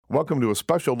Welcome to a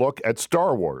special look at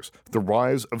Star Wars, The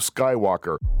Rise of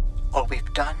Skywalker. All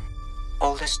we've done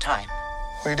all this time.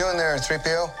 What are you doing there,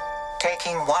 3PO?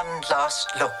 Taking one last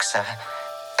look, sir,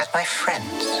 at my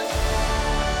friends.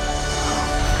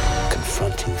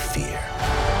 Confronting fear.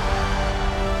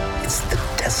 It's the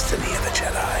destiny of a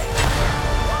Jedi.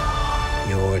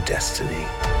 Your destiny.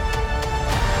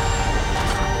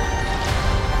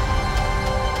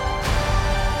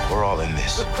 We're all in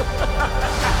this.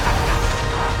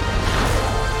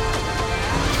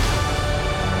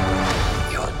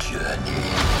 Your journey.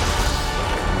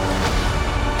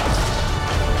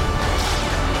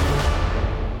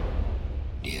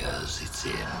 Yes, it's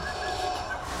in.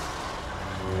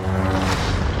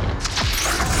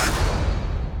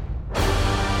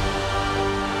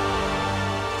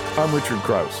 I'm Richard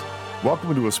Krause.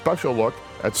 Welcome to a special look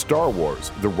at Star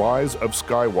Wars, The Rise of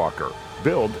Skywalker,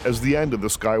 billed as the end of the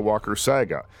Skywalker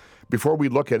saga. Before we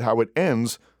look at how it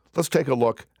ends, let's take a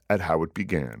look at how it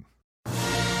began. Well,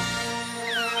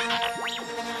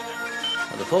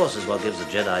 the Force is what gives the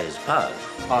Jedi his power.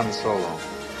 Han Solo.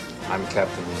 I'm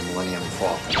captain of the Millennium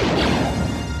Falcon.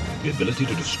 The ability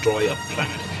to destroy a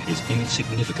planet is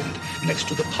insignificant next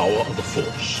to the power of the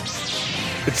Force.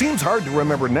 It seems hard to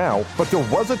remember now, but there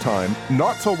was a time,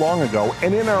 not so long ago,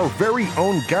 and in our very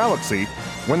own galaxy,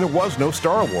 when there was no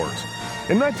Star Wars.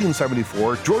 In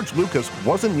 1974, George Lucas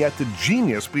wasn't yet the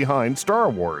genius behind Star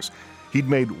Wars. He'd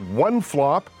made one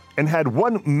flop and had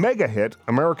one mega hit,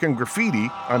 American Graffiti,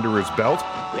 under his belt.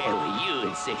 Where were you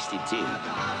in 62?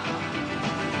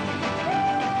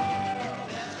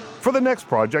 For the next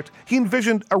project, he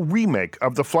envisioned a remake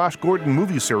of the Flash Gordon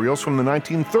movie serials from the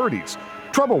 1930s.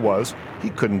 Trouble was, he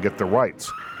couldn't get the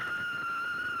rights.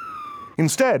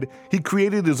 Instead, he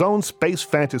created his own space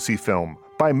fantasy film.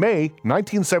 By May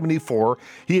 1974,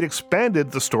 he had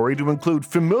expanded the story to include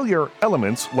familiar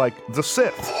elements like the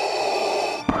Sith,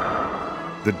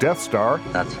 the Death Star,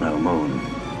 That's no moon.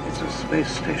 It's a space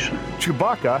station.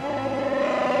 Chewbacca,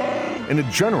 and a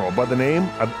general by the name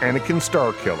of Anakin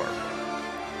Starkiller.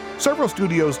 Several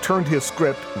studios turned his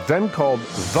script, then called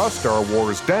The Star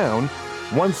Wars, down.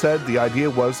 One said the idea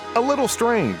was a little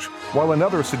strange, while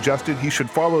another suggested he should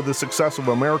follow the success of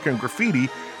American Graffiti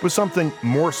with something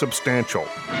more substantial.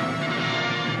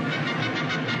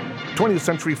 20th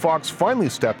Century Fox finally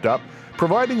stepped up,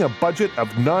 providing a budget of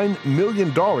 $9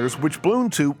 million, which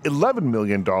ballooned to $11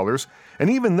 million, and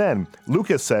even then,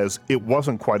 Lucas says it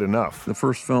wasn't quite enough. The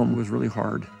first film was really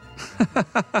hard.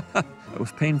 It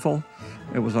was painful,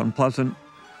 it was unpleasant,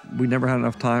 we never had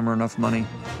enough time or enough money,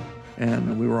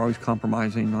 and we were always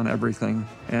compromising on everything,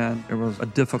 and it was a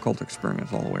difficult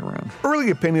experience all the way around. Early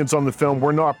opinions on the film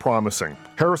were not promising.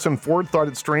 Harrison Ford thought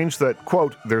it strange that,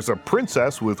 quote, there's a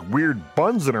princess with weird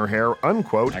buns in her hair,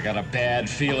 unquote, I got a bad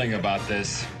feeling about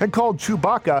this. and called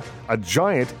Chewbacca a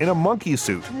giant in a monkey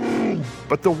suit.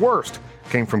 But the worst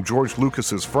came from George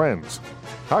Lucas's friends.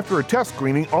 After a test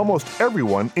screening, almost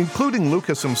everyone, including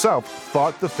Lucas himself,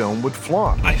 thought the film would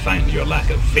flop. I find your lack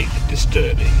of faith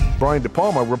disturbing. Brian De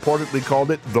Palma reportedly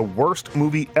called it the worst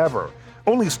movie ever.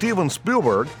 Only Steven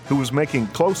Spielberg, who was making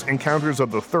Close Encounters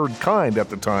of the Third Kind at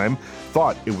the time,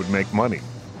 thought it would make money.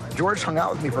 George hung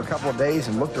out with me for a couple of days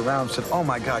and looked around and said, oh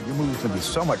my God, your movie's gonna be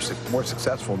so much more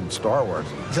successful than Star Wars.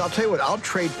 He said, I'll tell you what, I'll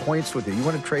trade points with you. You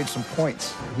want to trade some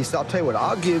points? He said, I'll tell you what,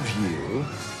 I'll give you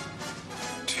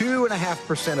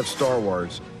 2.5% of Star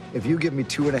Wars if you give me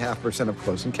 2.5% of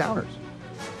Close Encounters.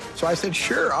 So I said,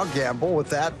 sure, I'll gamble with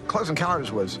that. Close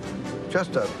Encounters was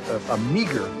just a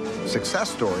meager success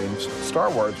story, and Star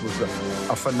Wars was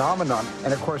a phenomenon.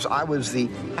 And of course, I was the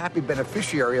happy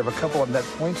beneficiary of a couple of net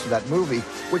points of that movie,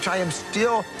 which I am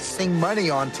still seeing money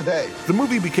on today. The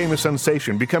movie became a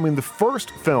sensation, becoming the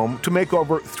first film to make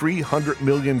over $300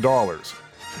 million.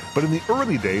 But in the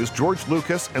early days, George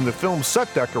Lucas and the film's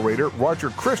set decorator, Roger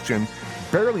Christian,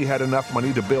 barely had enough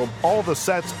money to build all the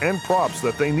sets and props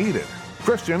that they needed.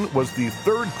 Christian was the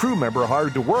third crew member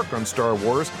hired to work on Star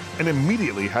Wars and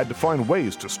immediately had to find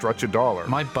ways to stretch a dollar.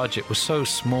 My budget was so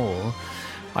small,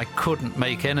 I couldn't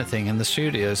make anything in the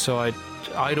studio, so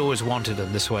I'd always wanted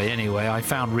them this way anyway. I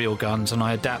found real guns and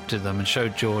I adapted them and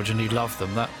showed George, and he loved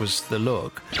them. That was the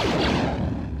look.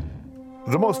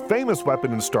 The most famous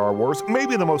weapon in Star Wars,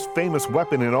 maybe the most famous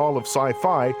weapon in all of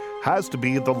sci-fi, has to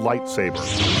be the lightsaber.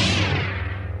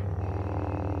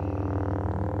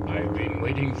 I've been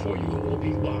waiting for you,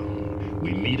 Obi-Wan.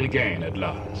 We meet again at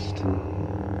last.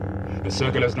 The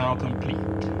circle is now complete.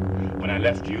 When I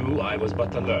left you, I was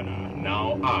but a learner.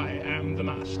 Now I am the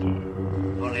master.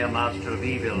 Only a master of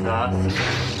evil, Darth.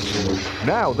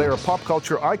 Now they are pop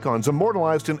culture icons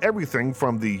immortalized in everything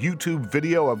from the YouTube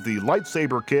video of the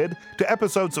Lightsaber Kid to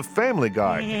episodes of Family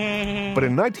Guy. But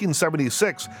in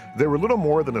 1976, they were little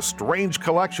more than a strange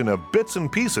collection of bits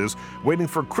and pieces waiting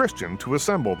for Christian to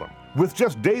assemble them. With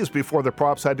just days before the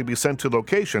props had to be sent to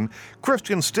location,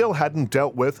 Christian still hadn't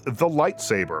dealt with the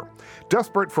lightsaber.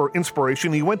 Desperate for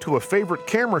inspiration, he went to a favorite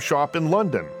camera shop in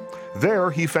London.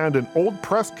 There, he found an old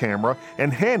press camera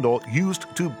and handle used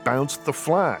to bounce the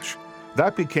flash.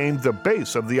 That became the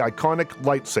base of the iconic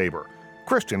lightsaber.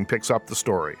 Christian picks up the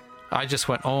story. I just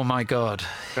went, oh my God,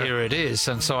 here it is.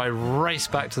 And so I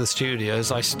raced back to the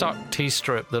studios. I stuck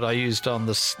T-strip that I used on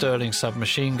the Sterling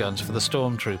submachine guns for the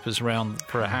stormtroopers around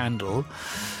for a handle.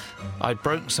 I'd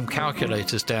broken some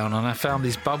calculators down and I found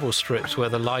these bubble strips where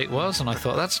the light was, and I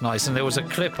thought, that's nice. And there was a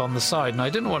clip on the side, and I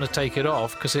didn't want to take it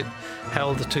off because it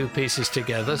held the two pieces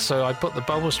together. So I put the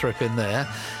bubble strip in there,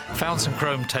 found some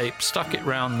chrome tape, stuck it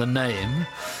round the name,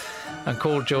 and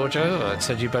called George over and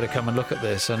said, you better come and look at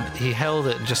this. And he held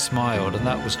it and just smiled, and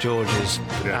that was George's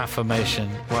affirmation.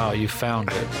 Wow, you found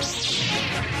it.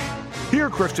 Here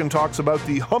Christian talks about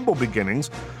the humble beginnings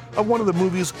of one of the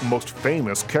movie's most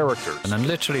famous characters. And then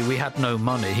literally we had no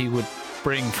money. He would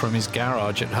bring from his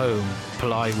garage at home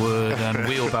plywood and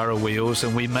wheelbarrow wheels,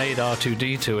 and we made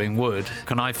R2-D2 in wood.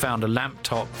 And I found a lamp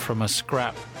top from a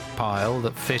scrap pile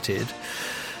that fitted.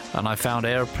 And I found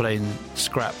airplane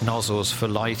scrap nozzles for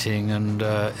lighting and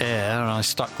air, and I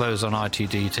stuck those on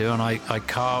R2-D2, and I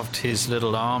carved his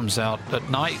little arms out at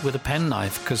night with a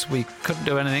penknife because we couldn't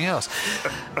do anything else.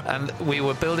 And we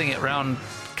were building it around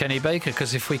Kenny Baker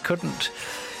because if we couldn't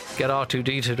get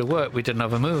R2-D2 to work, we didn't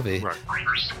have a movie. Right.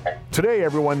 Today,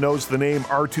 everyone knows the name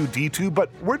R2-D2, but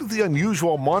where did the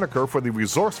unusual moniker for the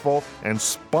resourceful and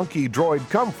spunky droid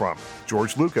come from?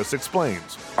 George Lucas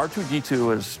explains.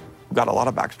 R2-D2 has got a lot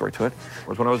of backstory to it. It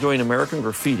was when I was doing American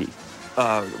Graffiti.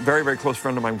 A very, very close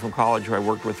friend of mine from college who I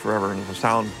worked with forever, and was a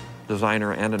sound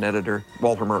designer and an editor,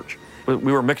 Walter Murch.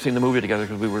 We were mixing the movie together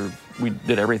because we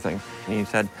did everything. And he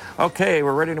said, okay,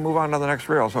 we're ready to move on to the next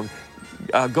reel. So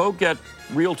go get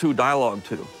Reel 2 Dialogue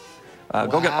 2.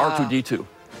 Go get R2-D2.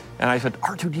 And I said,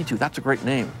 R2-D2, that's a great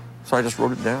name. So I just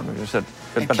wrote it down and I said,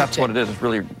 but that's what it is. It's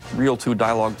really Reel 2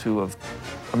 Dialogue 2 of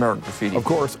American Graffiti. Of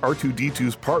course,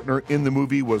 R2-D2's partner in the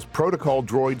movie was protocol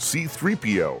droid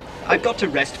C-3PO. I've got to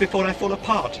rest before I fall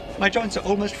apart. My joints are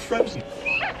almost frozen.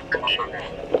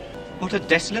 What a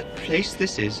desolate place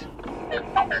this is.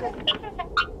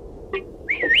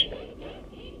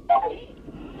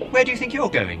 Where do you think you're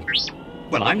going?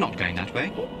 Well, I'm not going that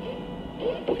way.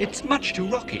 It's much too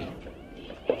rocky.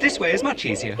 This way is much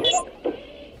easier.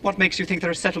 What makes you think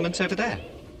there are settlements over there?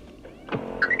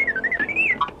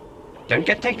 Don't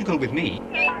get technical with me.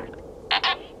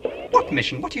 What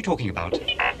mission? What are you talking about?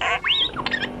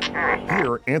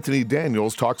 Here, Anthony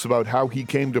Daniels talks about how he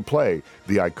came to play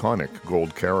the iconic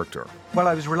Gold character. Well,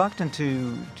 I was reluctant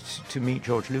to meet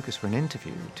George Lucas for an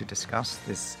interview to discuss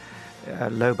this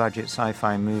low-budget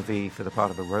sci-fi movie for the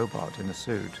part of a robot in a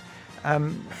suit.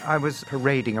 I was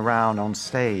parading around on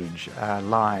stage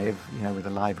live, with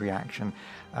a live reaction,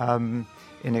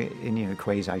 in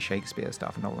quasi-Shakespeare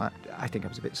stuff and all that. I think I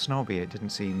was a bit snobby. It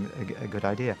didn't seem a good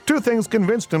idea. Two things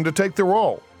convinced him to take the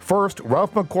role. First,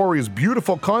 Ralph McQuarrie's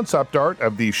beautiful concept art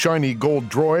of the shiny gold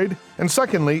droid, and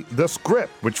secondly, the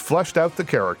script, which fleshed out the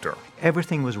character.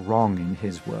 Everything was wrong in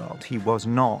his world. He was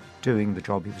not doing the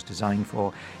job he was designed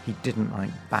for. He didn't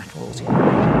like battles.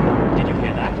 Did you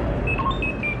hear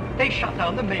that? They shut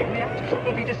down the main reactors.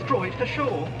 We'll be destroyed for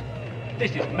sure.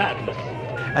 This is madness.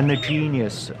 And the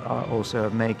genius also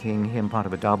of making him part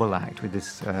of a double act with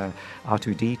this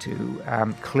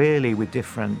R2-D2, clearly with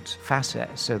different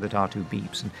facets, so that R2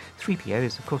 beeps. And 3PO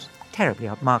is, of course, terribly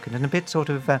upmarket and a bit sort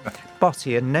of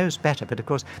bossy and knows better. But, of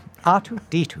course,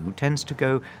 R2-D2 tends to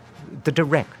go the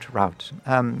direct route,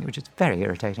 which is very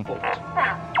irritating.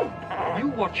 You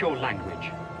watch your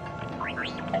language.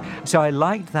 So I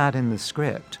liked that in the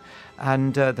script.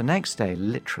 And the next day,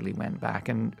 literally went back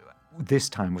and this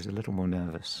time was a little more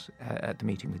nervous at the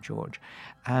meeting with George.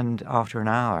 And after an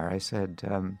hour, I said,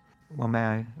 well,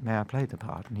 may I play the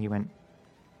part? And he went,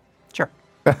 sure.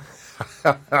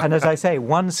 And as I say,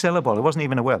 one syllable, it wasn't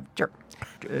even a word, sure.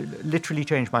 Literally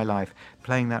changed my life.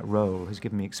 Playing that role has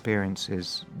given me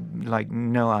experiences like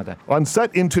no other. On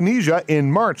set in Tunisia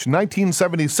in March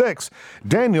 1976,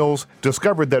 Daniels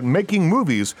discovered that making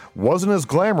movies wasn't as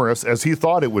glamorous as he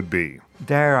thought it would be.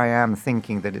 There I am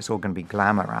thinking that it's all going to be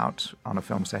glamour out on a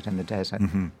film set in the desert.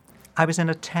 Mm-hmm. I was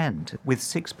in a tent with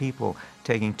 6 people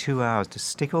taking 2 hours to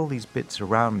stick all these bits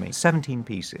around me, 17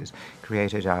 pieces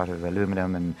created out of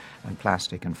aluminum and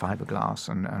plastic and fiberglass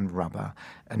and rubber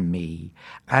and me.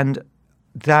 And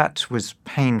that was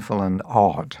painful and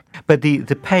odd. But the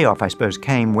payoff, I suppose,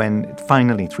 came when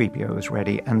finally 3PO was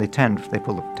ready and they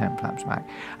pulled the tent flaps back.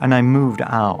 And I moved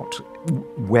out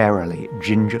warily,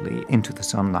 gingerly, into the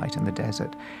sunlight in the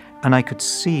desert. And I could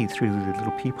see through the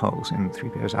little peepholes in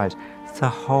 3PO's eyes, the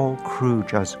whole crew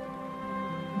just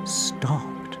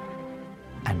stopped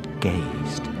and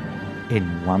gazed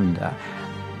in wonder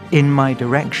in my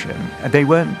direction. They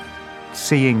weren't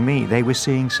seeing me, they were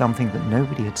seeing something that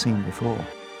nobody had seen before.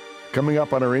 Coming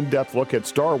up on our in-depth look at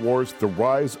Star Wars: The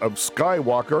Rise of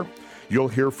Skywalker, you'll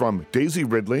hear from Daisy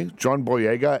Ridley, John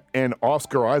Boyega, and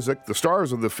Oscar Isaac, the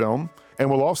stars of the film, and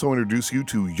we'll also introduce you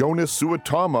to Jonas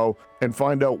Suotamo and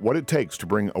find out what it takes to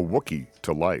bring a Wookiee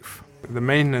to life. The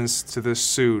maintenance to this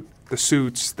suit, the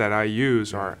suits that I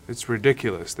use it's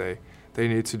ridiculous. They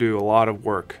need to do a lot of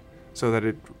work so that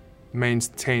it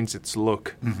maintains its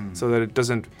look, so that it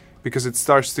doesn't, because it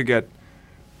starts to get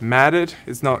matted.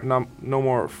 It's no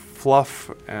more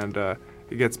fluff, and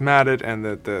it gets matted,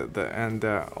 and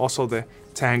also the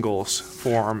tangles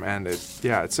form, and it's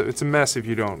a mess if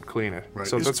you don't clean it. Right.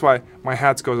 So that's why my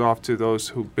hat goes off to those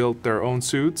who built their own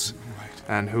suits,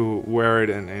 and who wear it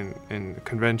in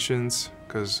conventions,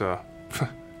 because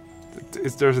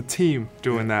there's a team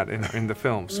doing that in the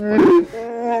films.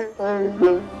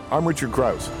 I'm Richard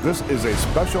Krause. This is a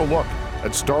special look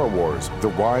at Star Wars: The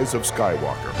Rise of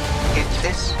Skywalker. If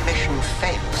this mission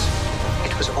fails,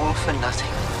 it was all for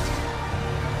nothing.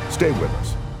 Stay with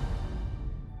us.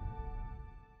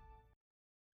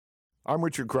 I'm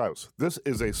Richard Krause. This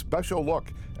is a special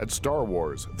look at Star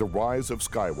Wars: The Rise of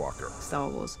Skywalker. Star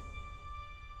Wars.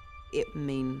 It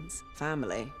means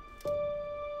family.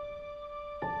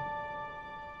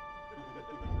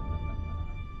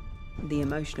 The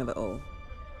emotion of it all.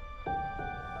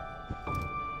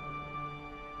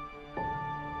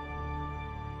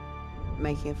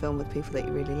 Making a film with people that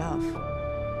you really love.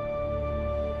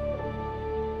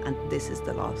 And this is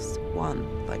the last one.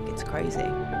 Like, it's crazy.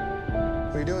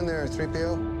 What are you doing there,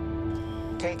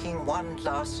 3PO? Taking one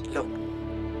last look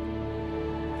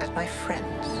at my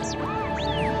friends.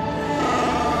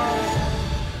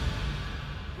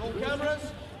 Roll cameras.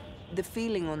 The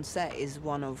feeling on set is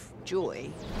one of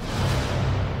joy.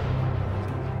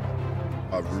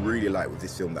 I really like with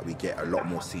this film that we get a lot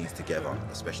more scenes together,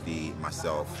 especially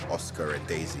myself, Oscar, and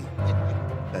Daisy.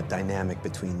 The dynamic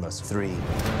between us three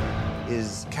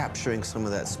is capturing some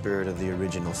of that spirit of the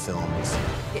original films.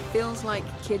 It feels like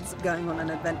kids going on an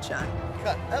adventure.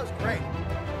 Cut. That was great.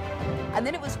 And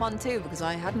then it was fun too, because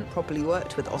I hadn't properly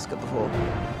worked with Oscar before.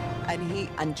 And he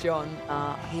and John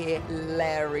are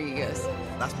hilarious.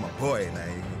 That's my boy,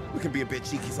 man. We can be a bit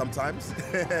cheeky sometimes,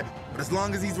 but as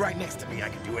long as he's right next to me, I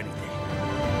can do anything.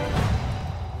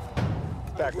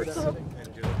 Backwards.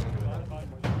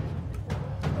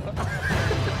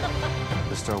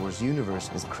 The Star Wars universe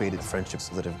has created friendships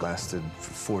that have lasted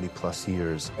for 40+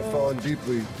 years. I've fallen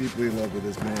deeply, deeply in love with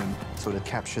this man. So to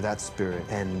capture that spirit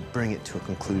and bring it to a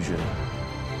conclusion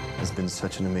has been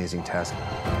such an amazing task.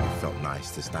 It felt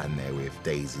nice to stand there with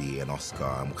Daisy and Oscar,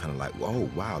 and we're kind of like, whoa,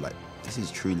 wow, like, this is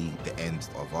truly the end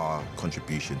of our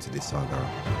contribution to this saga.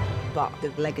 But the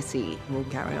legacy will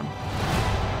carry on.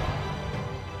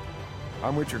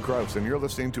 I'm Richard Krause, and you're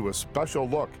listening to a special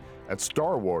look at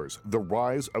Star Wars: The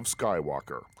Rise of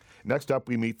Skywalker. Next up,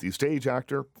 we meet the stage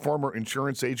actor, former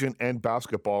insurance agent, and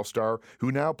basketball star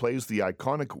who now plays the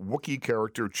iconic Wookiee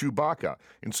character Chewbacca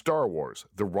in Star Wars: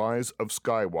 The Rise of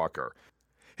Skywalker.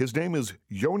 His name is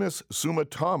Jonas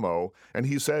Suotamo, and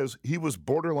he says he was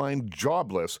borderline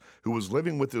jobless who was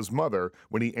living with his mother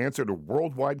when he answered a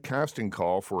worldwide casting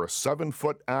call for a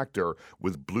 7-foot actor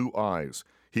with blue eyes.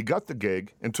 He got the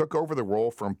gig and took over the role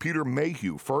from Peter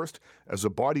Mayhew, first as a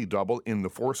body double in The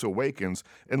Force Awakens,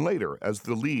 and later as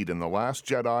the lead in The Last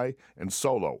Jedi and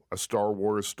Solo, A Star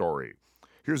Wars Story.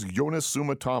 Here's Jonas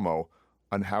Suotamo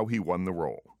on how he won the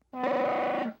role.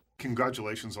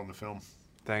 Congratulations on the film.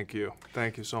 Thank you.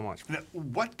 Thank you so much. Now,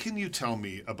 what can you tell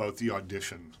me about the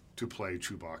audition to play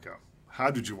Chewbacca?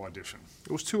 How did you audition?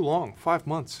 It was too long, 5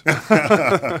 months.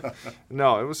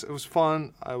 No, it was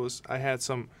fun. I had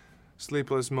some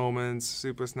sleepless moments,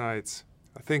 sleepless nights,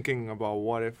 thinking about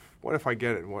what if I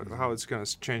get it, how it's going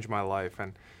to change my life,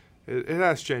 and it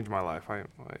has changed my life.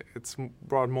 It's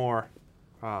brought more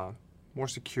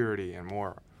security and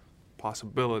more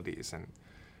possibilities,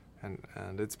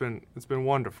 and it's been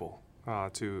wonderful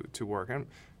to work, and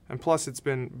plus it's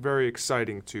been very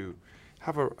exciting to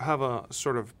have a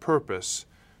sort of purpose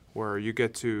where you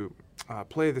get to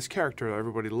play this character that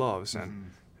everybody loves,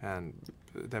 and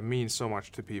that means so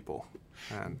much to people.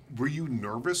 And were you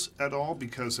nervous at all?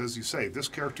 Because, as you say, this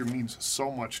character means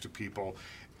so much to people.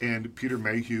 And Peter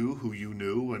Mayhew, who you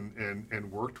knew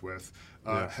and worked with,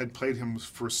 had played him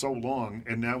for so long,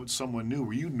 and now it's someone new.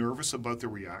 Were you nervous about the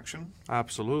reaction?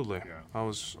 Absolutely. Yeah. I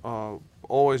was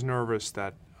always nervous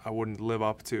that I wouldn't live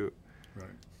up to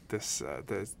this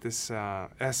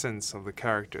essence of the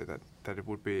character, that it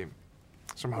would be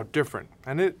somehow different.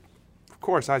 And it, of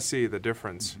course, I see the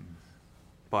difference,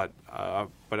 but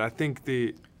I think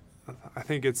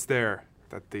it's there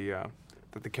that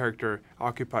the character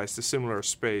occupies the similar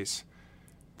space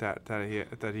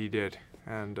that he did,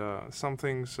 and some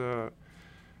things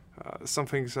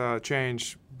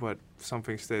change, but some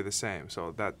things stay the same.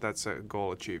 So that's a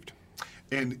goal achieved.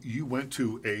 And you went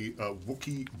to a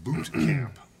Wookiee boot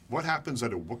camp. What happens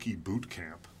at a Wookiee boot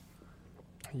camp?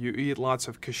 You eat lots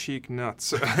of Kashyyyk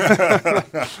nuts.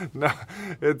 No,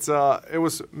 it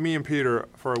was me and Peter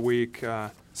for a week,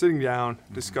 sitting down,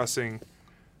 discussing,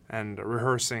 and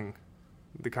rehearsing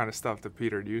the kind of stuff that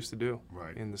Peter used to do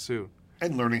in the suit.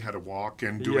 And learning how to walk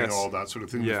and doing all that sort of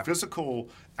thing. Yeah. The physical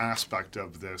aspect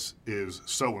of this is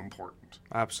so important.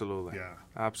 Absolutely. Yeah.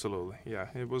 Absolutely. Yeah.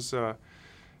 It was,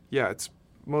 it's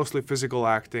mostly physical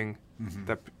acting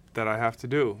that I have to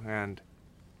do,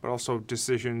 but also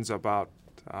decisions about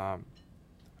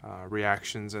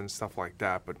reactions and stuff like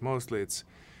that. But mostly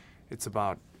it's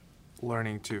about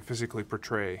learning to physically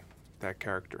portray that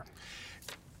character.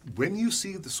 When you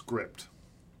see the script,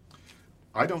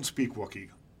 I don't speak Wookiee.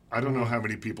 I don't know how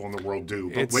many people in the world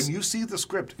do, but when you see the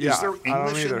script, is there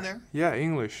English in there? Yeah,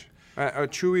 English.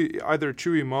 Chewie, either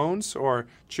Chewie moans or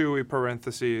Chewie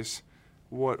parentheses,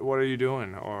 what are you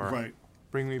doing? Or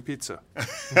bring me pizza.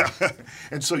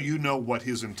 And so you know what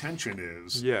his intention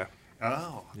is. Yeah.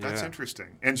 Oh, that's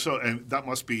interesting. And that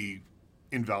must be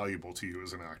invaluable to you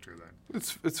as an actor then.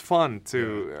 It's fun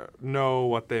to know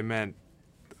what they meant,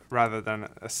 rather than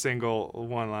a single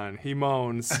one line. He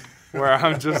moans, where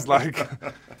I'm just like,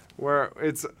 where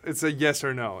it's a yes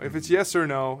or no. If it's yes or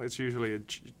no, it's usually a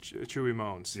Chewie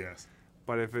moans. Yes.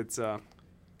 But if it's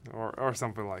or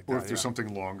something like that. Or if there's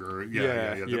something longer,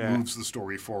 that moves the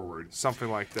story forward. Something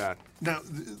like that. Now,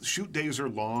 shoot days are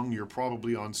long. You're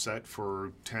probably on set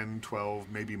for 10, 12,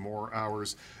 maybe more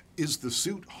hours. Is the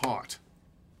suit hot?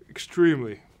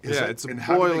 Extremely. It's and boiling.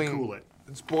 How do they cool it?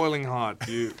 It's boiling hot.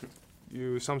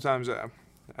 You sometimes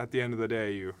at the end of the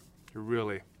day you're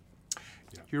really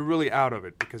out of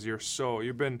it, because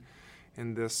you've been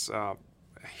in this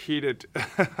heated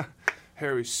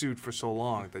hairy suit for so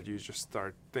long that you just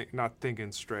start not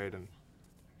thinking straight and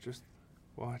just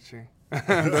watching.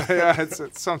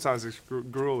 Sometimes it's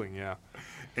grueling.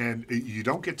 And you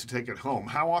don't get to take it home.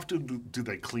 How often do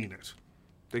they clean it?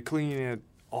 They clean it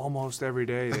almost every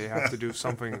day. They have to do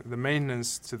something. The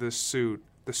maintenance to this suit,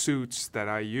 the suits that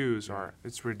I use,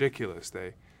 it's ridiculous.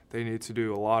 They need to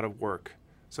do a lot of work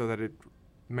so that it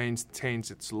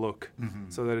maintains its look,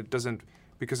 so that it doesn't,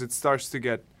 because it starts to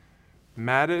get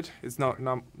matted. It's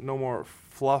no more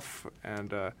fluff,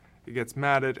 and it gets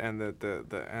matted,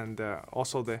 and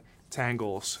also the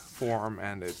tangles form,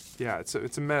 and it's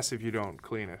a mess if you don't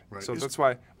clean it. Right. So that's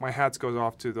why my hats goes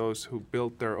off to those who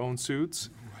built their own suits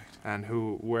and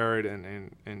who wear it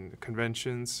in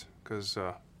conventions, because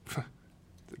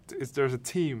there's a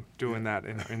team doing that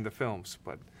in the films.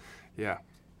 But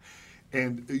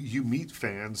And you meet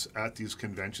fans at these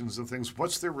conventions and things.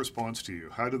 What's their response to you?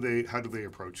 How do they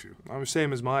approach you? I'm the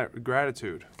same as my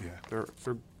gratitude. Yeah.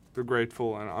 They're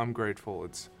grateful, and I'm grateful.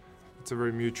 It's a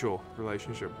very mutual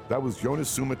relationship. That was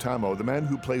Jonas Suotamo, the man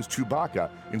who plays Chewbacca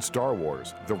in Star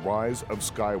Wars: The Rise of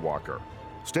Skywalker.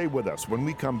 Stay with us. When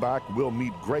we come back, we'll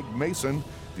meet Greg Mason,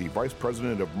 the Vice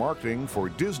President of Marketing for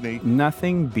Disney.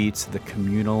 Nothing beats the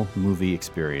communal movie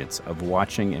experience of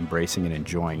watching, embracing, and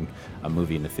enjoying a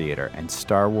movie in the theater. And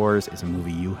Star Wars is a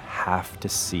movie you have to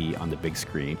see on the big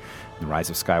screen. The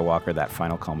Rise of Skywalker, that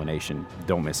final culmination,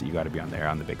 don't miss it. You got to be on there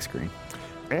on the big screen.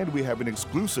 And we have an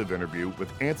exclusive interview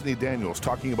with Anthony Daniels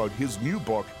talking about his new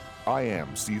book, I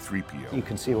Am C-3PO. You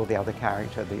can see all the other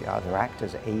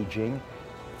actors aging.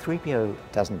 3PO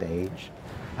doesn't age.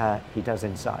 He does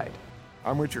inside.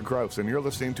 I'm Richard Krause, and you're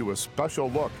listening to a special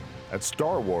look at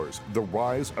Star Wars: The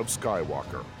Rise of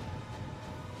Skywalker.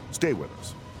 Stay with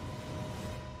us.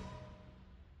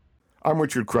 I'm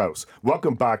Richard Krause.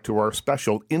 Welcome back to our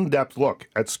special in-depth look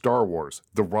at Star Wars: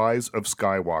 The Rise of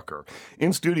Skywalker.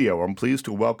 In studio, I'm pleased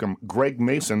to welcome Greg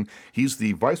Mason. He's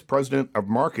the Vice President of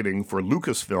Marketing for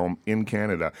Lucasfilm in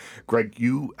Canada. Greg,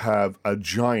 you have a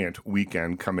giant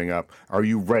weekend coming up. Are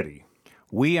you ready?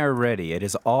 We are ready. It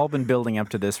has all been building up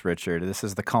to this, Richard. This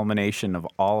is the culmination of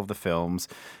all of the films.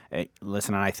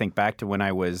 Listen, I think back to when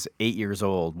I was 8 years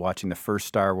old watching the first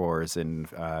Star Wars in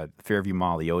Fairview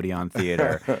Mall, the Odeon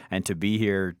Theater, and to be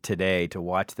here today to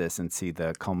watch this and see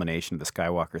the culmination of the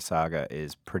Skywalker saga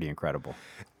is pretty incredible.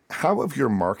 How have your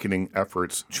marketing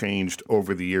efforts changed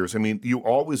over the years? I mean, you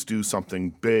always do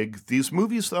something big. These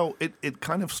movies, though, it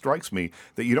kind of strikes me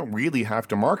that you don't really have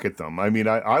to market them. I mean,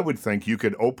 I would think you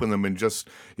could open them and just,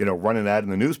 run an ad in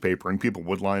the newspaper and people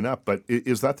would line up. But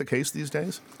is that the case these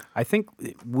days? I think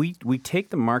we take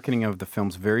the marketing of the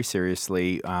films very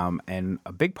seriously, and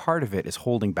a big part of it is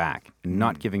holding back and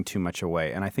not giving too much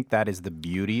away. And I think that is the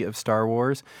beauty of Star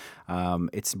Wars.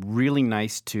 It's really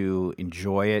nice to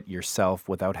enjoy it yourself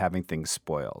without having things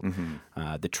spoiled.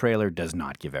 The trailer does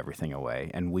not give everything away,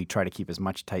 and we try to keep as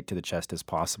much tight to the chest as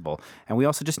possible. And we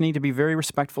also just need to be very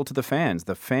respectful to the fans.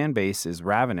 The fan base is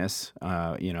ravenous,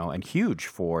 and huge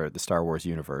for the Star Wars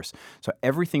universe. So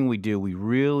everything we do, we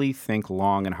really think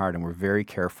long and hard, and we're very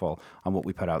careful on what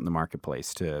we put out in the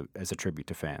marketplace as a tribute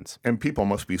to fans. And people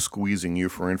must be squeezing you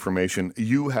for information.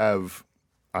 You have,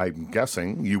 I'm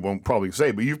guessing, you won't probably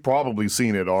say, but you've probably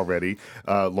seen it already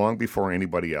long before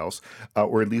anybody else,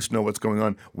 or at least know what's going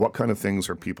on. What kind of things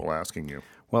are people asking you?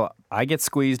 Well, I get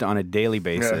squeezed on a daily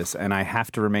basis, and I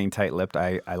have to remain tight-lipped.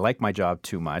 I like my job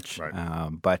too much,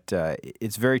 but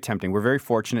it's very tempting. We're very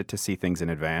fortunate to see things in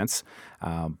advance,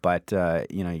 but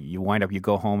you wind up, you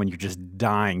go home, and you're just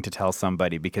dying to tell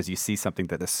somebody because you see something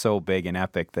that is so big and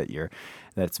epic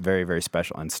that's very, very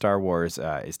special. And Star Wars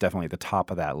is definitely at the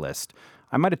top of that list.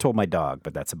 I might have told my dog,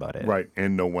 but that's about it. Right,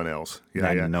 and no one else.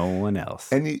 No one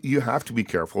else. And you have to be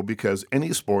careful because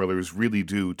any spoilers really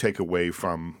do take away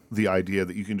from the idea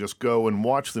that you can just go and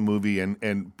watch the movie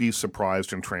and be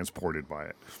surprised and transported by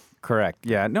it. Correct.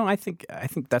 Yeah. No, I think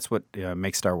that's what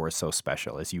makes Star Wars so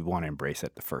special is you want to embrace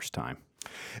it the first time.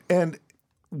 And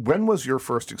when was your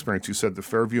first experience? You said the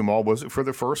Fairview Mall. Was it for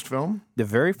the first film? The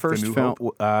very first film.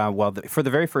 For the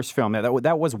very first film,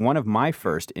 that was one of my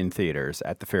first in theaters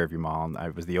at the Fairview Mall.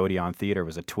 It was the Odeon Theater. It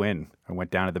was a twin. I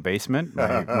went down to the basement.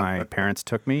 My parents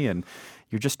took me, and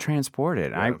you're just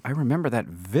transported. Yeah. I remember that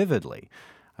vividly.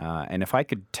 And if I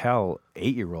could tell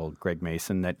 8-year-old Greg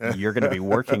Mason that you're going to be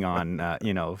working on,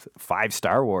 5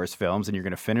 Star Wars films and you're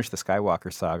going to finish the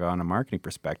Skywalker saga on a marketing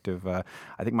perspective, I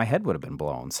think my head would have been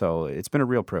blown. So it's been a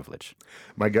real privilege.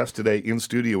 My guest today in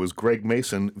studio is Greg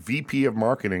Mason, VP of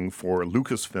Marketing for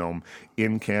Lucasfilm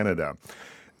in Canada.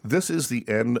 This is the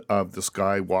end of the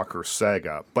Skywalker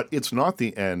saga, but it's not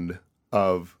the end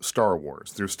of Star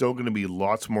Wars. There's still going to be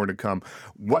lots more to come.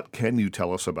 What can you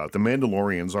tell us about? The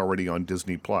Mandalorian's already on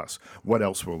Disney+. What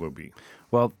else will there be?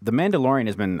 Well, The Mandalorian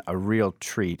has been a real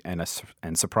treat and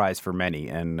surprise for many.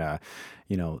 And,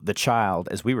 the child,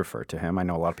 as we refer to him, I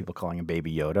know a lot of people calling him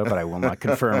Baby Yoda, but I will not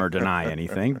confirm or deny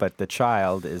anything. But the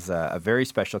child is a very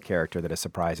special character that is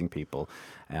surprising people.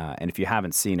 And if you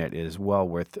haven't seen it, it is well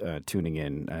worth tuning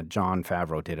in. Jon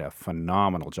Favreau did a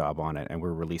phenomenal job on it, and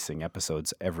we're releasing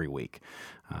episodes every week.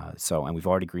 And we've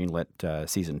already greenlit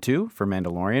season 2 for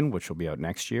Mandalorian, which will be out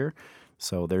next year.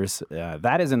 So there's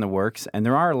that is in the works, and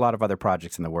there are a lot of other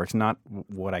projects in the works. Not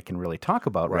what I can really talk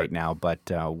about right now, but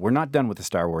we're not done with the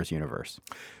Star Wars universe.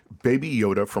 Baby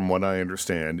Yoda, from what I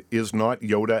understand, is not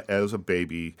Yoda as a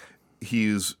baby.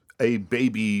 He's a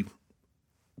baby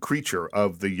creature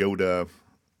of the Yoda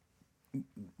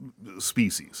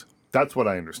species. That's what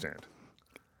I understand.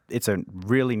 It's a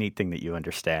really neat thing that you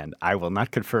understand. I will not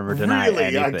confirm or deny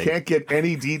anything. I can't get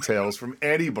any details from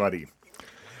anybody.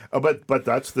 But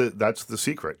that's the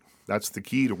secret. That's the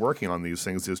key to working on these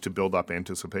things is to build up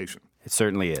anticipation. It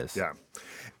certainly is. Yeah.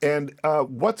 And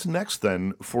what's next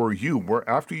then for you?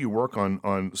 After you work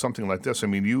on something like this, I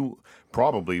mean, you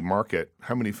probably market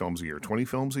how many films a year? 20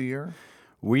 films a year?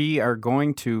 We are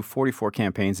going to 44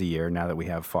 campaigns a year now that we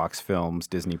have Fox Films,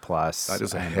 Disney+. That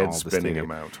is a head-spinning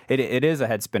amount. It is a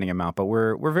head-spinning amount, but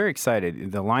we're very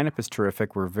excited. The lineup is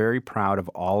terrific. We're very proud of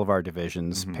all of our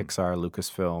divisions, Pixar,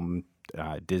 Lucasfilm,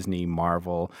 Disney,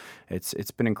 Marvel.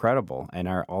 It's been incredible. And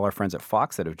all our friends at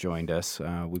Fox that have joined us,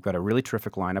 we've got a really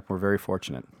terrific lineup. We're very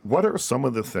fortunate. What are some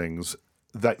of the things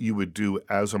that you would do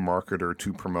as a marketer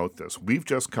to promote this? We've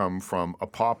just come from a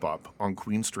pop-up on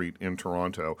Queen Street in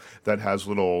Toronto that has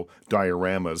little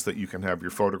dioramas that you can have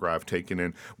your photograph taken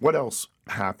in. What else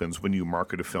happens when you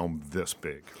market a film this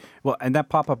big? Well, and that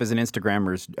pop-up is an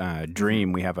Instagrammer's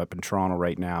dream we have up in Toronto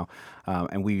right now.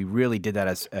 And we really did that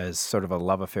as sort of a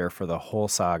love affair for the whole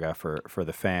saga for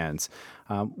the fans.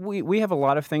 We have a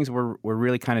lot of things. We're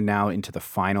really kind of now into the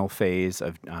final phase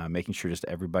of making sure just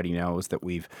everybody knows that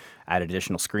we've added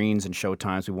additional screens and show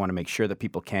times. We want to make sure that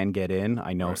people can get in.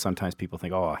 I know sometimes people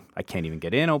think, oh, I can't even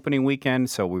get in opening weekend.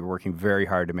 So we're working very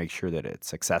hard to make sure that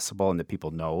it's accessible and that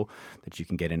people know that you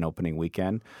can get in opening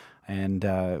weekend. And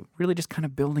really just kind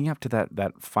of building up to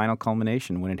that final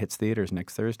culmination when it hits theaters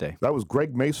next Thursday. That was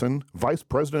Greg Mason, Vice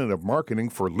President of Marketing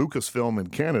for Lucasfilm in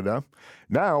Canada.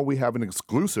 Now we have an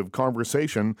exclusive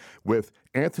conversation with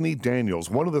Anthony Daniels,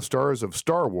 one of the stars of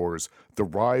Star Wars, The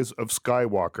Rise of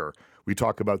Skywalker. We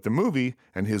talk about the movie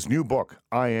and his new book,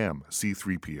 I Am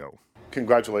C-3PO.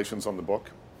 Congratulations on the book.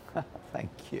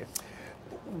 Thank you.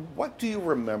 What do you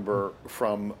remember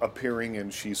from appearing in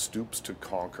She Stoops to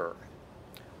Conquer?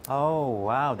 Oh,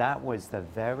 wow. That was the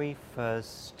very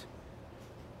first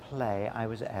play I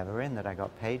was ever in that I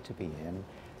got paid to be in.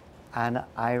 And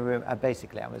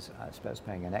basically, I was supposed to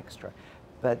playing an extra.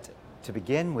 But to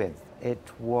begin with, it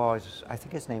was, I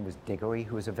think his name was Diggory,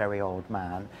 who was a very old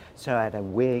man. So I had a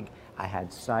wig, I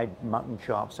had side mutton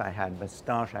chops, I had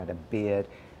moustache, I had a beard.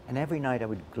 And every night I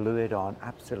would glue it on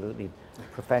absolutely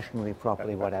professionally,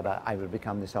 properly, whatever. I would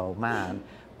become this old man.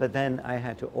 But then I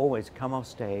had to always come off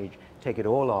stage, take it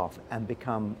all off, and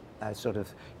become a sort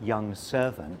of young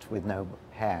servant with no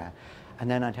hair. And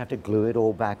then I'd have to glue it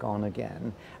all back on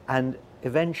again. And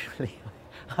eventually,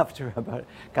 after about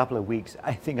a couple of weeks,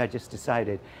 I think I just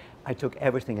decided I took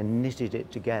everything and knitted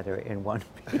it together in one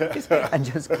piece and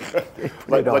just put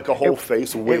it on. Like a whole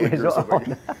face wig or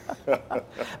something.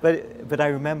 But I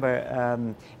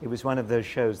remember it was one of those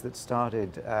shows that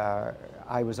started,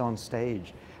 I was on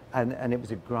stage, and it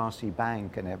was a grassy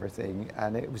bank and everything,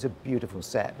 and it was a beautiful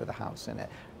set with a house in it,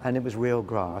 and it was real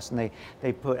grass, and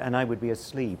and I would be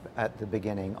asleep at the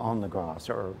beginning on the grass,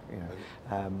 or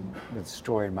with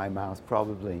straw in my mouth,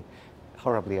 probably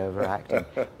horribly overacting.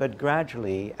 But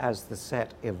gradually, as the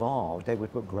set evolved, they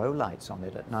would put grow lights on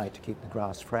it at night to keep the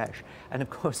grass fresh. And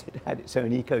of course, it had its own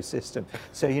ecosystem.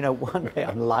 So, one day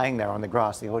I'm lying there on the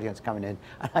grass, the audience coming in,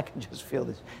 and I can just feel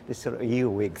this sort of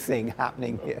earwig thing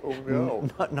happening here. Oh, no.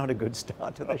 Not a good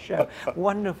start to the show.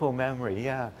 Wonderful memory,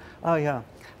 yeah. Oh, yeah.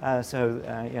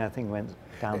 Thing went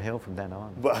downhill from then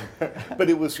on. But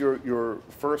it was your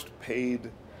first paid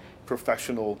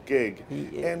professional gig.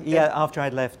 After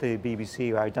I'd left the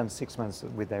BBC, I'd done 6 months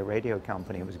with their radio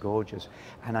company. It was gorgeous.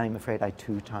 And I'm afraid I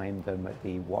two-timed them at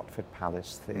the Watford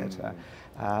Palace Theatre,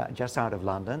 just out of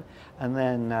London. And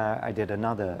then I did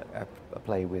another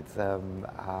play with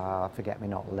Forget Me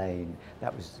Not Lane.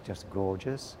 That was just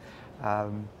gorgeous.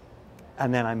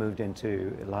 And then I moved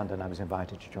into London. I was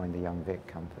invited to join the Young Vic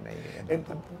company. And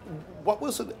what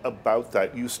was it about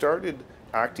that? You started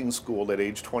acting school at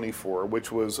age 24,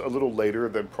 which was a little later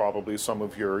than probably some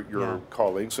of your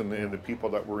colleagues and the people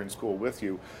that were in school with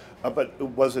you. But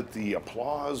was it the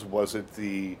applause? Was it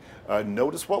the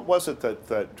notice? What was it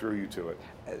that drew you to it?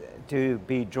 To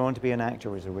be drawn to be an actor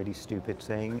was a really stupid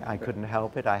thing. I couldn't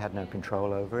help it. I had no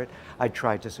control over it. I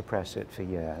tried to suppress it for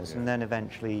years, and then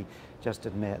eventually just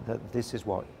admit that this is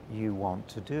what you want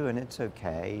to do, and it's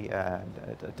okay.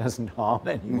 It doesn't harm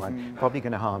anyone. Probably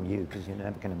going to harm you because you're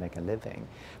never going to make a living.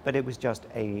 But it was just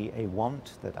a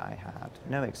want that I had.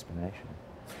 No explanation.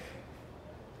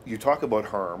 You talk about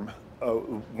harm.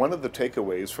 One of the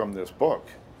takeaways from this book,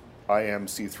 I Am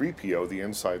C-3PO, The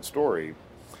Inside Story,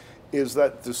 is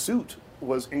that the suit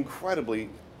was incredibly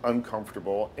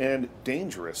uncomfortable and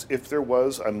dangerous. If there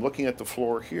was, I'm looking at the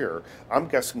floor here, I'm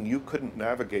guessing you couldn't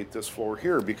navigate this floor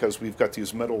here because we've got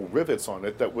these metal rivets on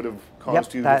it that would have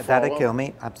caused you to fall that'd off. Kill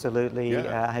me, absolutely.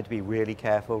 Yeah. I had to be really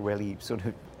careful, really sort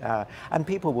of, and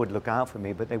people would look out for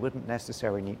me, but they wouldn't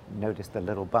necessarily notice the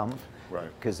little bump,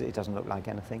 because it doesn't look like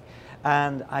anything.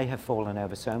 And I have fallen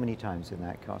over so many times in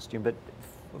that costume, but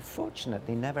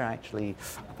fortunately never actually,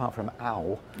 apart from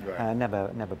ow,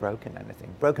 never broken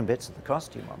anything. Broken bits of the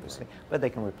costume, obviously, but they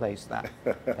can replace that.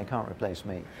 They can't replace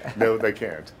me. No, they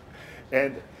can't.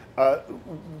 And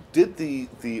did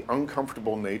the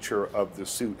uncomfortable nature of the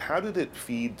suit, how did it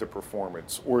feed the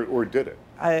performance, or did it?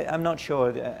 I'm not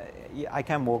sure. I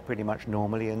can walk pretty much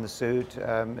normally in the suit.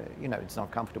 It's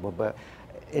not comfortable, but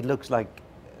it looks like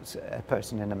a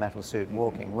person in a metal suit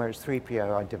walking, whereas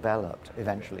 3PO I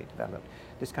eventually developed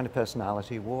this kind of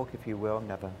personality walk, if you will.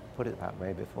 Never put it that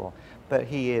way before. But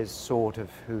he is sort of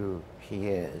who he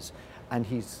is, and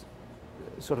he's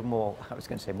sort of more, I was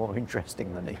going to say more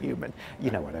interesting than a human.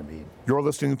 You know what I mean. You're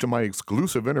listening to my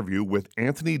exclusive interview with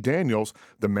Anthony Daniels,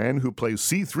 the man who plays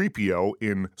C-3PO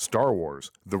in Star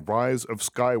Wars, The Rise of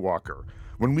Skywalker.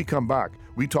 When we come back,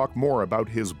 we talk more about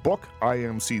his book, I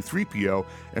Am C-3PO,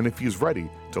 and if he's ready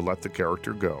to let the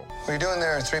character go. What are you doing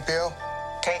there, 3PO?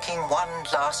 Taking one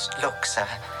last look, sir,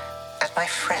 at my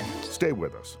friend. Stay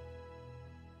with us.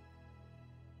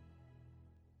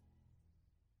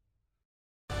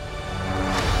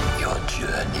 Your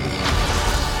journey.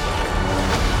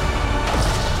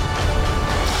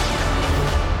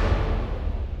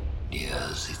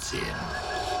 Yes, it's in.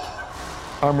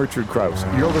 I'm Richard Krause.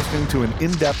 You're listening to an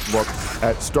in-depth look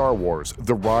at Star Wars,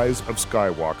 The Rise of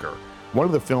Skywalker. One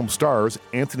of the film's stars,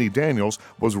 Anthony Daniels,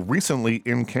 was recently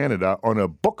in Canada on a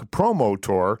book promo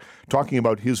tour talking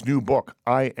about his new book,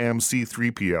 I Am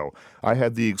C-3PO. I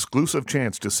had the exclusive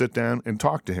chance to sit down and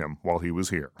talk to him while he was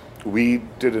here. We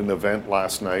did an event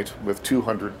last night with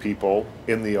 200 people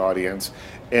in the audience,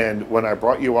 and when I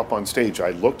brought you up on stage, I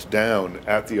looked down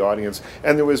at the audience,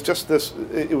 and there was just this,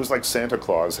 it was like Santa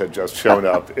Claus had just shown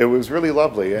up. It was really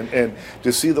lovely, and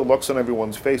to see the looks on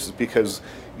everyone's faces, because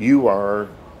you are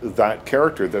that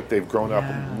character that they've grown up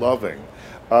loving.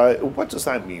 What does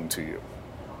that mean to you?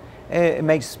 It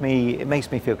makes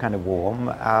me feel kind of warm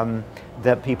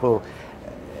that people,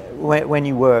 when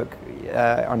you work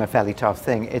on a fairly tough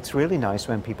thing, it's really nice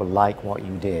when people like what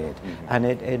you did, and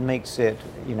it makes it,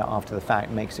 you know, after the fact,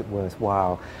 makes it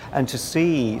worthwhile. And to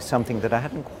see something that I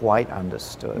hadn't quite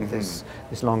understood, this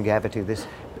longevity, this.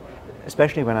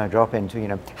 Especially when I drop into, you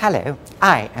know, hello,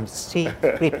 I am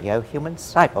C-3PO, human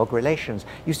cyborg relations.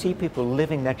 You see people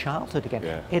living their childhood again.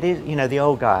 Yeah. It is, you know, the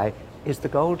old guy is the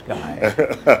gold guy.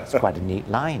 It's quite a neat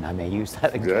line. I may use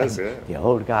that again. Yes, yeah. The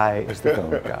old guy is the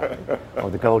gold guy, or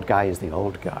the gold guy is the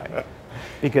old guy.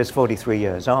 Because 43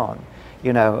 years on,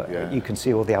 you know, you can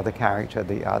see all the other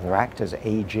actors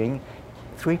aging.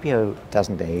 3PO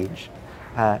doesn't age.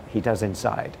 He does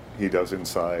inside. He does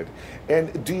inside.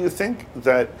 And do you think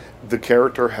that the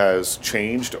character has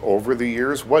changed over the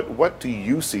years? What do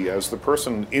you see as the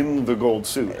person in the gold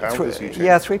suit? How does he change?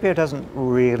 Yeah, 3PO doesn't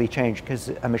really change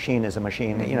because a machine is a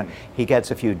machine. You know, he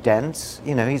gets a few dents.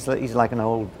 You know, he's like an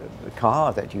old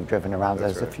car that you've driven around.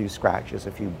 There's a few scratches,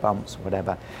 a few bumps,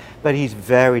 whatever. But he's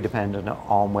very dependent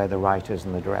on where the writers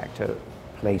and the director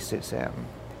places him.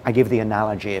 I give the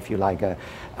analogy, if you like, a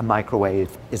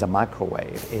microwave is a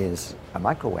microwave,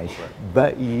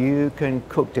 but you can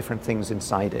cook different things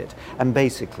inside it. And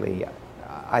basically,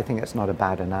 I think it's not a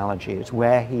bad analogy. It's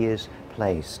where he is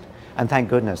placed. And thank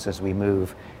goodness, as we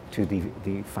move to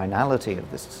the finality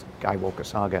of this Skywalker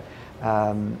saga,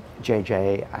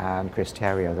 JJ and Chris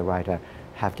Terrio, the writer,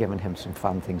 have given him some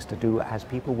fun things to do, as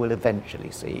people will eventually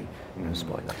see. No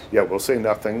spoilers. Yeah, we'll say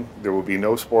nothing. There will be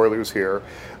no spoilers here.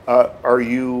 Were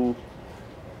you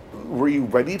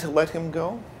ready to let him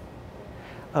go?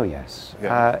 Oh yes.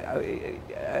 Yeah.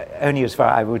 Only as far,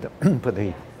 I would put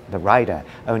the writer,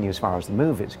 only as far as the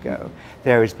movies go.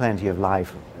 There is plenty of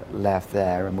life left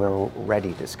there, and we're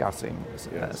already discussing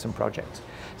some projects.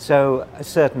 So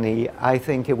certainly, I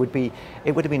think it would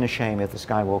have been a shame if the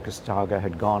Skywalker saga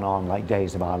had gone on like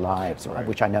Days of Our Lives,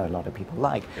 which I know a lot of people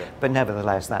like. Yeah. But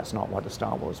nevertheless, that's not what the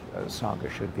Star Wars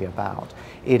saga should be about.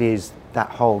 It is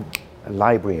that whole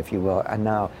library, if you will, and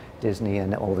now Disney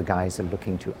and all the guys are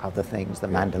looking to other things. The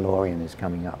Mandalorian is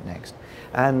coming up next,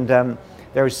 and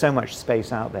there is so much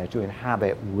space out there to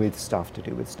inhabit with stuff to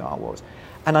do with Star Wars.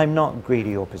 And I'm not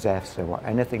greedy or possessed or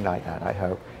anything like that, I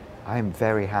hope. I'm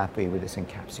very happy with this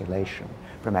encapsulation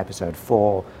from episode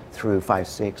 4 through 5,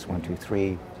 6, 1, 2,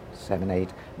 3, 7, 8,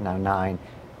 now 9.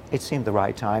 It seemed the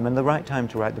right time, and the right time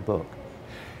to write the book.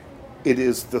 It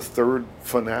is the third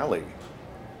finale.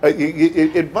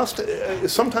 It must,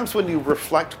 sometimes when you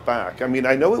reflect back, I mean,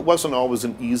 I know it wasn't always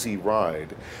an easy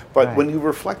ride, but when you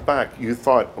reflect back, you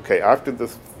thought, okay, after the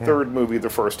third movie the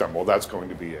first time, well, that's going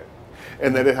to be it.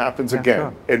 And then it happens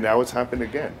again, and now it's happened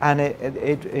again. And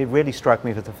it really struck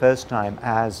me for the first time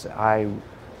as I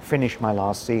finished my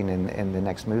last scene in the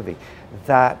next movie,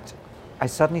 that I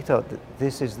suddenly thought that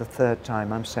this is the third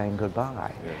time I'm saying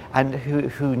goodbye. Yeah. And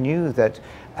who knew that,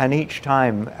 and each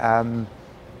time,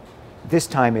 this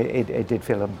time it did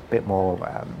feel a bit more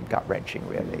gut-wrenching,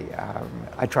 really.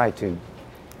 I tried to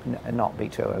not be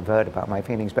too overt about my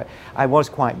feelings, but I was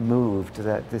quite moved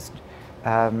that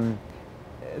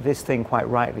this thing quite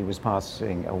rightly was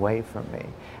passing away from me.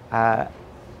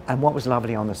 And what was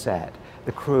lovely on the set,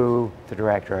 the crew, the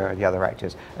director, the other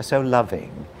actors are so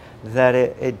loving that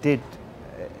it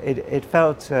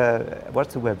felt,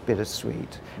 what's the word,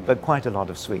 bittersweet, but quite a lot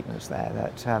of sweetness there.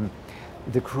 That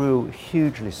the crew,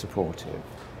 hugely supportive,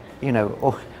 you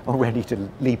know, or ready to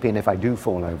leap in if I do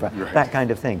fall over, Right. that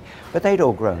kind of thing. But they'd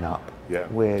all grown up Yeah.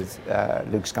 with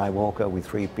Luke Skywalker, with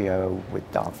 3PO,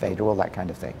 with Darth Vader, all that kind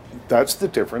of thing. That's the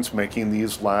difference making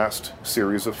these last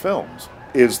series of films,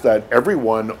 is that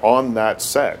everyone on that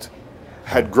set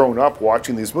had grown up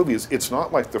watching these movies. It's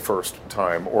not like the first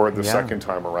time or the Yeah. second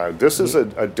time around. This is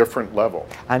a different level.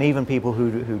 And even people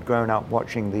who'd grown up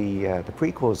watching the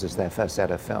prequels as their first set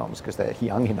of films, because they're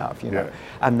young enough, you know,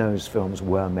 Yeah. and those films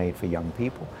were made for young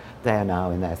people. They're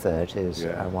now in their 30s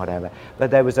Yeah. and whatever.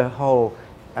 But there was a whole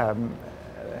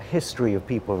history of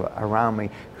people around me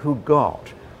who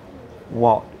got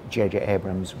what J.J.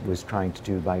 Abrams was trying to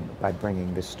do by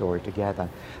bringing this story together.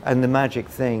 And the magic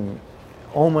thing,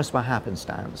 almost by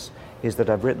happenstance, is that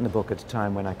I've written the book at a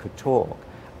time when I could talk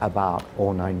about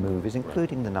all 9 movies,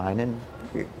 including the 9 in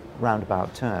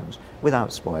roundabout terms,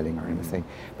 without spoiling or anything.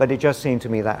 But it just seemed to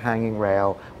me that hanging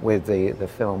rail with the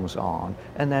films on,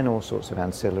 and then all sorts of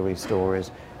ancillary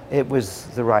stories, it was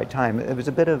the right time. It was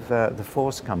a bit of the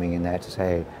Force coming in there to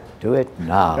say, do it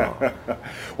now.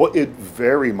 Well, it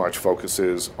very much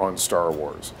focuses on Star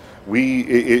Wars.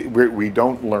 We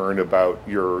don't learn about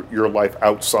your life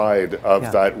outside of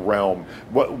Yeah. that realm.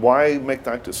 Why make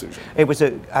that decision? It was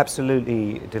an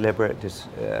absolutely deliberate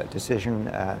decision.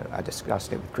 I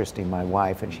discussed it with Christine, my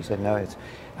wife, and she said, no, it's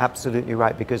absolutely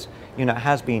right, because, you know, it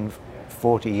has been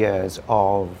 40 years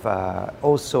of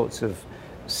all sorts of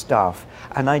stuff.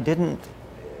 And I didn't,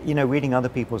 you know, reading other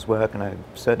people's work, and I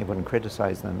certainly wouldn't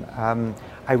criticize them,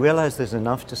 I realized there's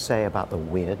enough to say about the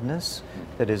weirdness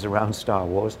that is around Star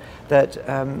Wars that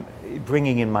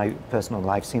bringing in my personal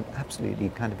life seemed absolutely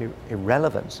kind of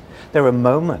irrelevant. There are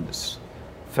moments,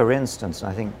 for instance,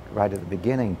 I think right at the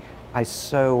beginning, I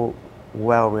so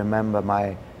well remember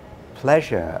my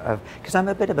pleasure of, because I'm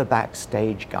a bit of a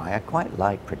backstage guy, I quite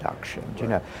like production, you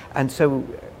know, and so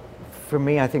for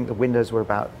me, I think the windows were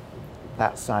about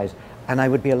that size, and I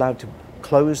would be allowed to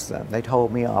close them. They'd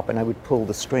hold me up, and I would pull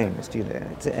the strings. You know,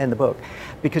 it's in the book,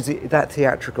 because that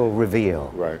theatrical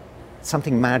reveal, right?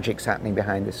 Something magic's happening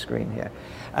behind the screen here,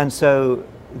 and so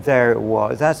there it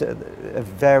was. That's a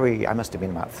very. I must have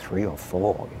been about 3 or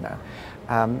 4. You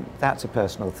know, that's a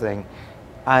personal thing.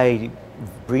 I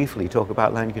briefly talk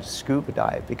about learning to scuba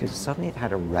dive because suddenly it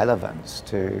had a relevance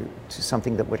to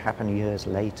something that would happen years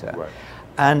later, right.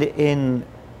 And in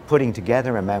putting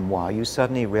together a memoir, you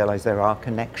suddenly realize there are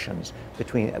connections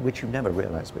between which you never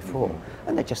realized before,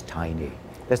 and they're just tiny.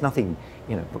 There's nothing,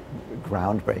 you know,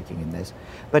 groundbreaking in this,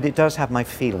 but it does have my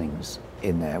feelings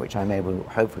in there, which I'm able,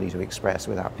 hopefully, to express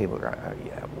without people going, "Oh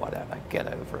yeah, whatever, get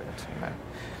over it." You know?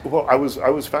 Well, I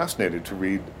was fascinated to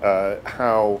read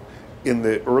how, in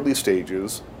the early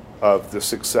stages of the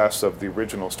success of the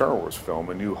original Star Wars film,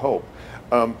 A New Hope,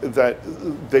 that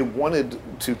they wanted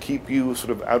to keep you sort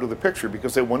of out of the picture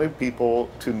because they wanted people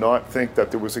to not think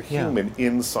that there was a human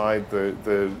inside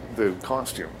the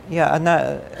costume. Yeah, and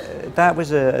that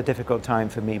was a difficult time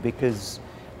for me because,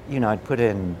 you know, I'd put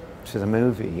in to the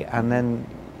movie and then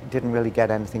didn't really get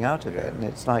anything out of it. And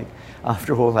it's like,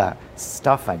 after all that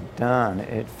stuff I'd done,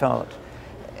 it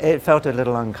felt a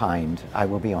little unkind, I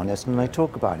will be honest, and I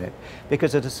talk about it,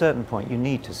 because at a certain point you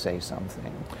need to say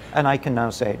something. And I can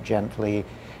now say it gently,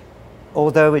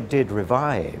 although it did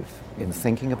revive, in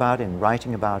thinking about it, in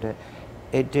writing about it,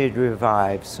 it did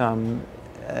revive some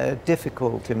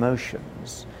difficult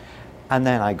emotions. And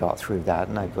then I got through that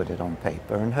and I put it on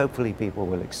paper, and hopefully people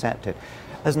will accept it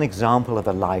as an example of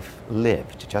a life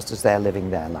lived, just as they're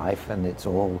living their life, and it's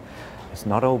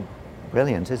not all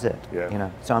brilliant, is it? Yeah. You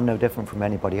know, so I'm no different from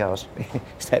anybody else,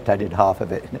 except I did half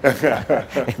of it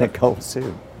in a gold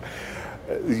suit.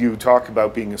 You talk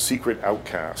about being a secret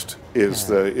outcast is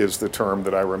the term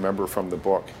that I remember from the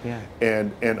book. Yeah.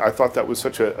 And I thought that was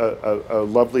such a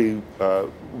lovely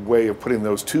way of putting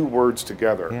those two words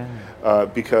together,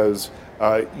 because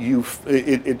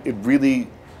it really,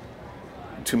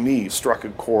 to me, struck a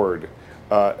chord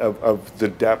of the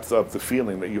depth of the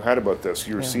feeling that you had about this.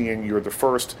 You're seeing you're the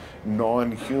first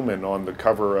non-human on the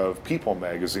cover of People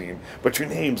magazine, but your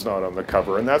name's not on the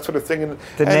cover, and that sort of thing. And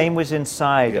the name was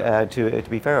inside, to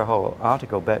be fair, a whole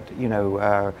article, but you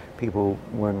know, people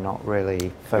were not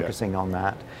really focusing on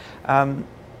that. And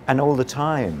all the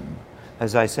time,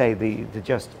 as I say, the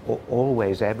just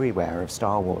always everywhere of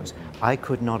Star Wars, I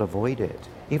could not avoid it,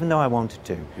 even though I wanted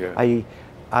to. Yeah.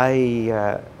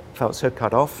 I felt so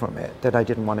cut off from it that I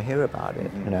didn't want to hear about it,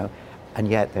 you know. And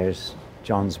yet there's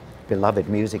John's beloved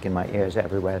music in my ears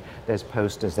everywhere. There's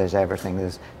posters, there's everything,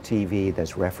 there's TV,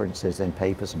 there's references in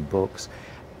papers and books,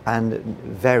 and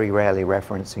very rarely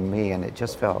referencing me, and it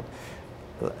just felt,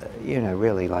 you know,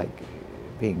 really like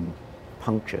being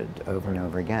punctured over and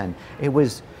over again. It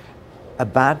was a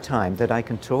bad time that I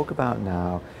can talk about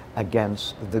now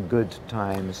against the good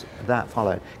times that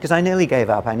followed. Because I nearly gave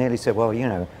up. I nearly said, well, you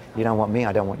know, you don't want me,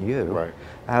 I don't want you. Right.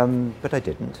 But I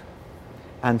didn't.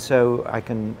 And so I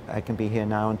can be here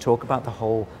now and talk about the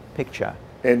whole picture.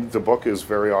 And the book is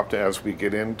very often, as we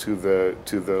get into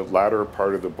the latter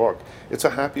part of the book, it's a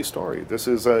happy story. This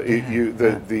is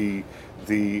the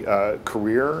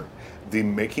career, the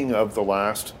making of the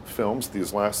last films,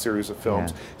 these last series of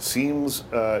films, seems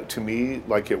to me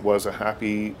like it was a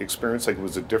happy experience, like it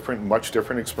was a much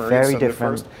different experience than the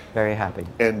first. Very happy.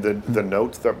 And the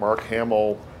note that Mark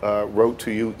Hamill wrote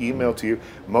to you, emailed to you,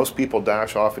 most people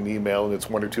dash off an email and it's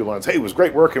 1 or 2 lines. Hey, it was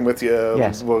great working with you.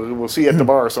 Yes. We'll see you at the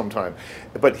bar sometime.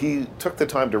 But he took the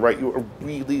time to write you a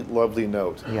really lovely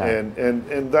note. Yeah.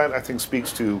 And that, I think,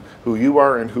 speaks to who you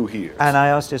are and who he is. And I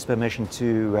asked his permission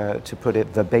to put it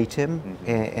verbatim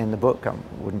in the book. I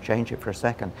wouldn't change it for a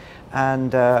second.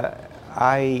 And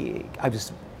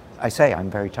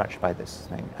I'm very touched by this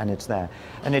thing, and it's there.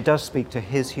 And it does speak to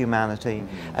his humanity.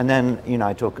 And then, you know,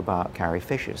 I talk about Carrie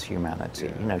Fisher's humanity.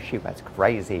 Yeah. You know, she was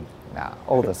crazy,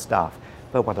 all the stuff,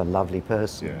 but what a lovely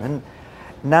person. Yeah. And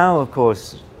now, of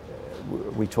course,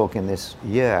 we talk in this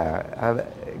year,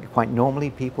 quite normally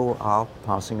people are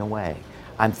passing away.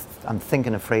 I'm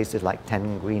thinking of phrases like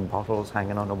 10 green bottles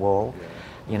hanging on a wall,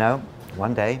 you know,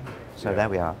 one day. So there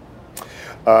we are.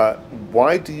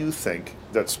 Why do you think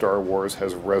that Star Wars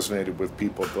has resonated with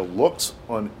people? The looks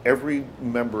on every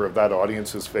member of that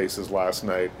audience's faces last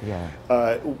night,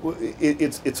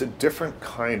 it's a different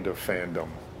kind of fandom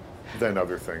than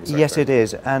other things. Yes, it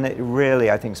is. And it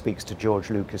really, I think, speaks to George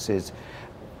Lucas's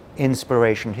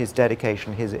inspiration, his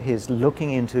dedication, his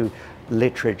looking into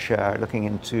literature, looking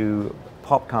into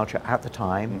pop culture at the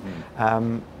time,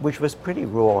 which was pretty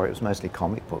raw. It was mostly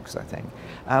comic books, I think.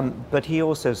 But he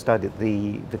also studied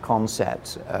the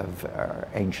concepts of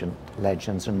ancient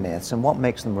legends and myths and what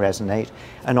makes them resonate.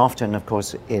 And often, of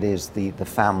course, it is the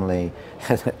family,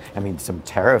 I mean, some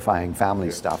terrifying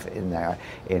family stuff in there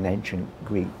in ancient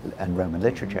Greek and Roman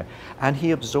literature. And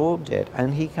he absorbed it,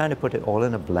 and he kind of put it all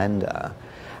in a blender.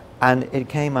 And it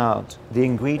came out, the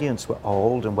ingredients were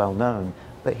old and well known,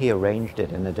 but he arranged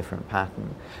it in a different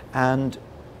pattern. And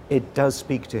it does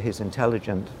speak to his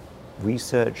intelligent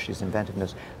research, his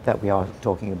inventiveness, that we are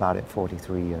talking about it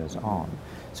 43 years on.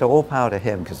 So all power to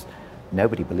him, because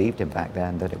nobody believed him back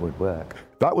then that it would work.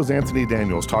 That was Anthony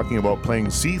Daniels talking about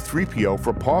playing C-3PO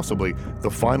for possibly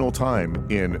the final time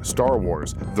in Star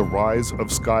Wars, The Rise of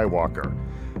Skywalker.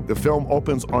 The film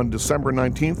opens on December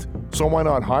 19th, so why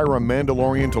not hire a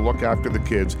Mandalorian to look after the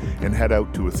kids and head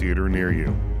out to a theater near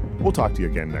you? We'll talk to you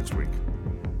again next week.